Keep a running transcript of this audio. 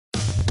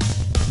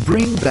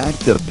Bring back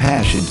the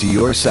passion to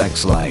your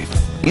sex life.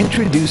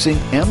 Introducing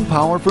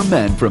Empower for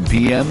Men from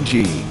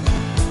PMG.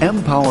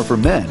 Empower for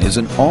Men is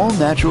an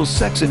all-natural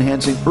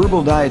sex-enhancing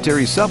herbal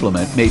dietary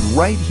supplement made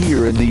right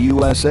here in the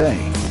USA.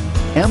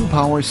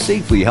 Empower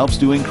safely helps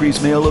to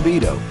increase male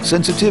libido,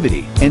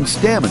 sensitivity, and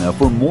stamina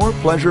for more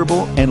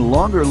pleasurable and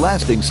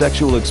longer-lasting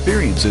sexual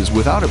experiences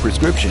without a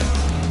prescription.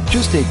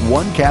 Just take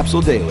 1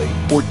 capsule daily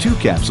or 2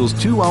 capsules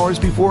 2 hours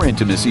before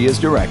intimacy as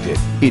directed.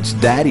 It's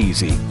that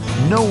easy.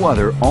 No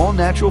other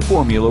all-natural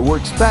formula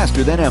works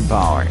faster than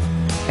Empower.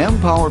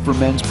 Empower for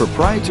Men's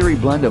proprietary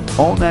blend of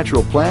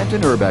all-natural plant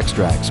and herb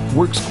extracts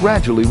works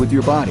gradually with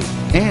your body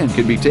and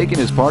can be taken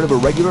as part of a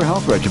regular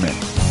health regimen.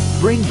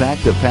 Bring back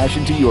the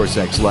passion to your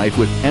sex life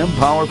with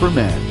Empower for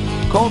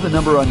Men. Call the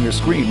number on your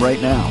screen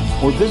right now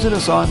or visit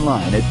us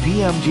online at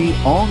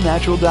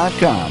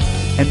pmgallnatural.com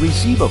and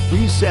receive a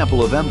free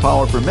sample of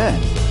Empower for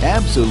Men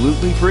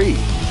absolutely free.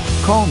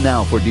 Call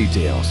now for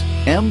details.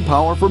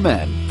 Empower for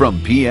Men from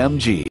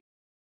PMG.